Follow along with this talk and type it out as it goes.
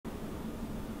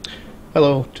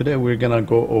Hello, today we're gonna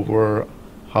go over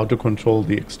how to control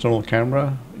the external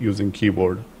camera using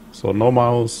keyboard. So no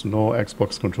mouse, no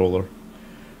Xbox controller.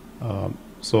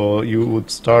 So you would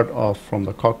start off from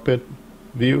the cockpit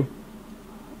view,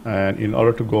 and in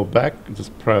order to go back,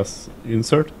 just press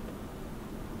insert.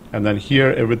 And then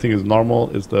here everything is normal,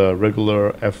 is the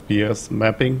regular FPS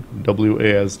mapping,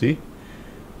 WASD.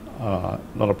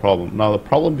 Not a problem. Now the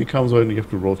problem becomes when you have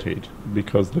to rotate,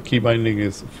 because the key binding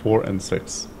is 4 and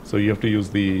 6. So you have to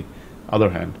use the other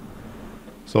hand.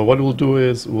 So what we'll do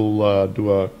is we'll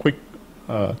do a quick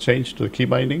change to the key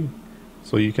binding.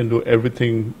 So you can do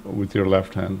everything with your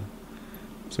left hand.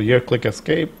 So here click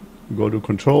escape, go to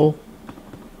control,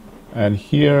 and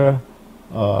here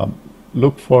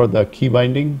look for the key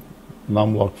binding,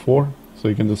 numlock 4. So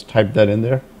you can just type that in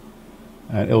there,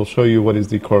 and it'll show you what is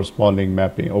the corresponding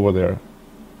mapping over there.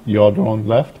 Yaw down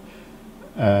left,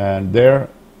 and there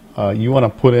you want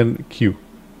to put in Q.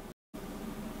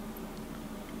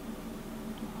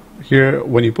 Here,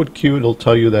 when you put Q, it'll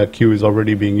tell you that Q is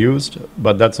already being used,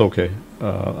 but that's okay.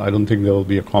 I don't think there will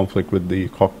be a conflict with the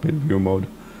cockpit view mode.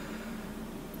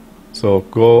 So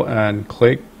go and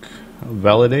click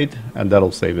validate, and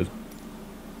that'll save it.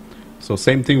 So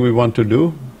same thing we want to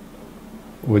do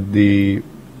with the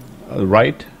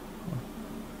right.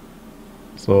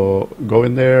 So go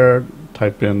in there,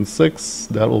 type in 6,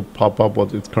 that will pop up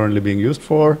what it's currently being used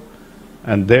for.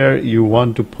 And there you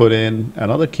want to put in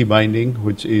another key binding,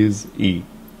 which is E.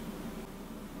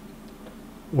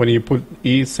 When you put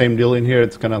E, same deal in here,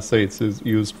 it's gonna say it's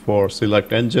used for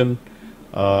select engine.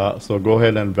 So go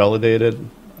ahead and validate it.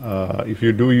 If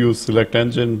you do use select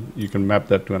engine, you can map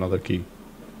that to another key.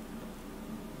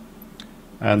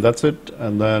 And that's it.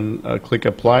 And then click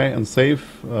apply and save.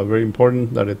 Very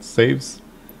important that it saves.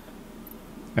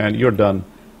 And you're done.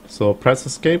 So press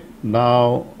escape.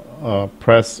 Now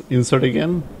press insert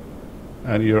again,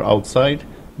 and you're outside.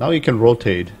 Now you can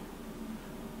rotate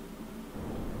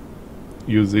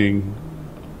using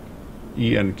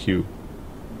E and Q.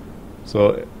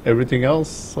 So everything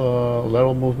else,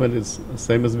 lateral movement is the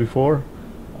same as before,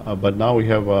 but now we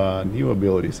have a new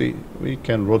ability. See, we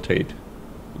can rotate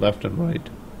left and right.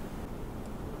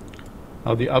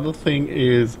 Now the other thing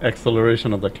is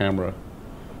acceleration of the camera.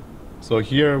 So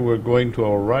here we're going to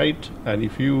our right, and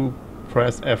if you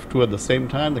press F2 at the same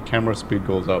time, the camera speed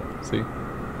goes up, see?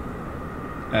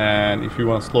 And if you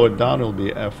want to slow it down, it'll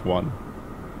be F1.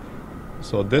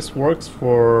 So this works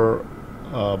for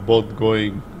both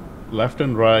going left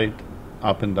and right,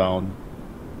 up and down.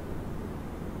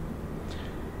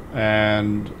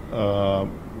 And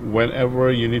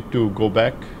whenever you need to go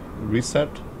back, reset,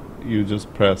 you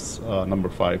just press number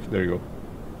 5. There you go.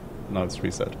 Now it's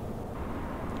reset.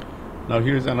 Now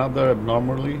here's another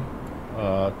abnormality.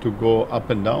 To go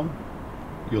up and down,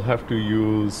 you'll have to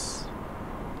use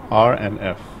R and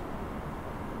F.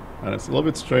 And it's a little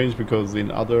bit strange because in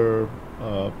other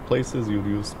places you'd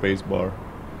use spacebar.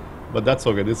 But that's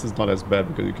okay, this is not as bad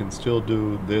because you can still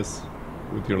do this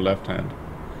with your left hand.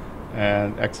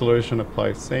 And acceleration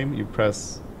applies same, you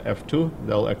press F2,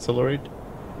 that'll accelerate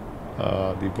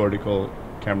the vertical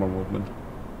camera movement.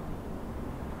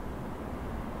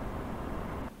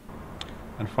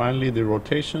 And finally, the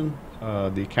rotation,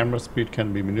 the camera speed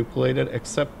can be manipulated,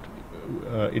 except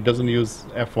it doesn't use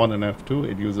F1 and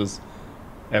F2, it uses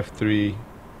F3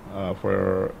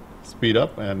 for speed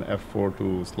up and F4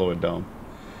 to slow it down.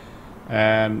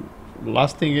 And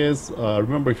last thing is,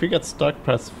 remember, if you get stuck,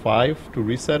 press 5 to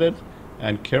reset it,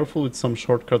 and careful with some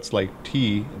shortcuts like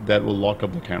T that will lock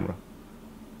up the camera.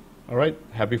 Alright,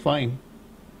 happy flying!